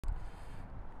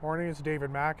Morning, it's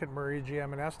David Mack at Murray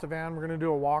GM in Estevan. We're going to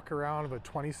do a walk around of a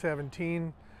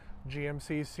 2017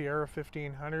 GMC Sierra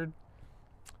 1500.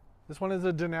 This one is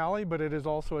a Denali, but it is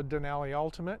also a Denali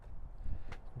Ultimate.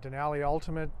 Denali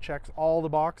Ultimate checks all the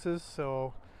boxes,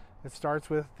 so it starts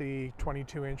with the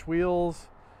 22-inch wheels,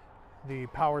 the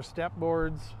power step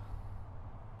boards,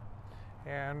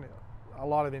 and a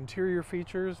lot of interior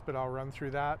features, but I'll run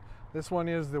through that. This one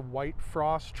is the white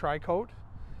frost tri-coat,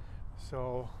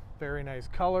 so very nice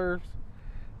colors.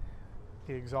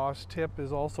 The exhaust tip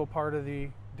is also part of the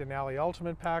Denali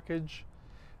Ultimate package.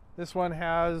 This one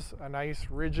has a nice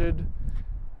rigid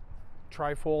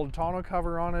tri-fold tonneau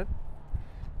cover on it,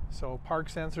 so park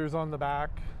sensors on the back.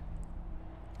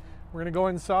 We're going to go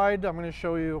inside. I'm going to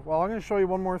show you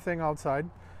one more thing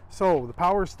outside. So the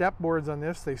power step boards on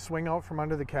this, they swing out from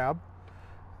under the cab.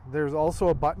 There's also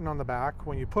a button on the back.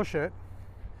 When you push it,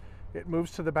 it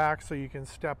moves to the back so you can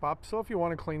step up. So if you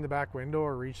want to clean the back window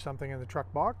or reach something in the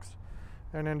truck box,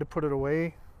 and then to put it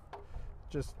away,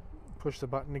 just push the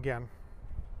button again.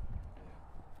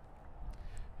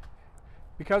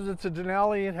 Because it's a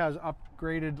Denali, it has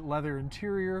upgraded leather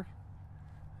interior.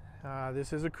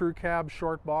 This is a crew cab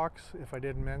short box, if I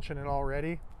didn't mention it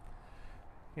already.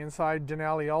 Inside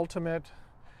Denali Ultimate,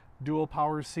 dual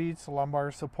power seats,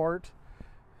 lumbar support,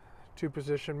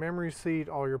 2-position memory seat,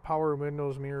 all your power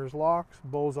windows, mirrors, locks,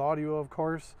 Bose audio of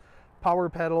course, power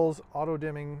pedals, auto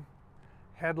dimming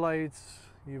headlights.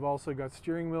 You've also got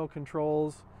steering wheel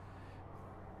controls.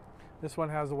 This one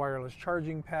has a wireless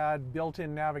charging pad,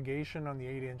 built-in navigation on the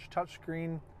 8-inch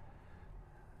touchscreen,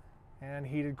 and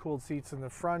heated cooled seats in the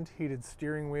front, heated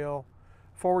steering wheel,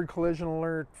 forward collision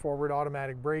alert, forward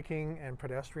automatic braking, and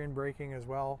pedestrian braking as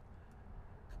well.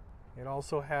 It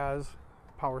also has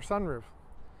power sunroof.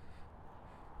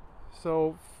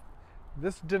 So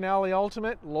this Denali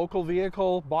Ultimate, local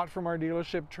vehicle, bought from our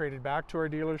dealership, traded back to our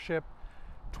dealership.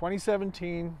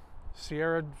 2017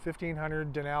 Sierra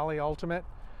 1500 Denali Ultimate,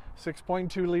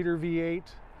 6.2 liter V8,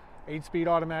 8-speed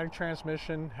automatic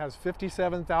transmission, has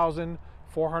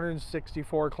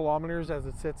 57,464 kilometers as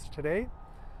it sits today,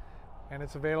 and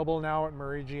it's available now at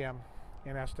Murray GM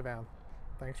in Estevan.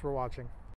 Thanks for watching.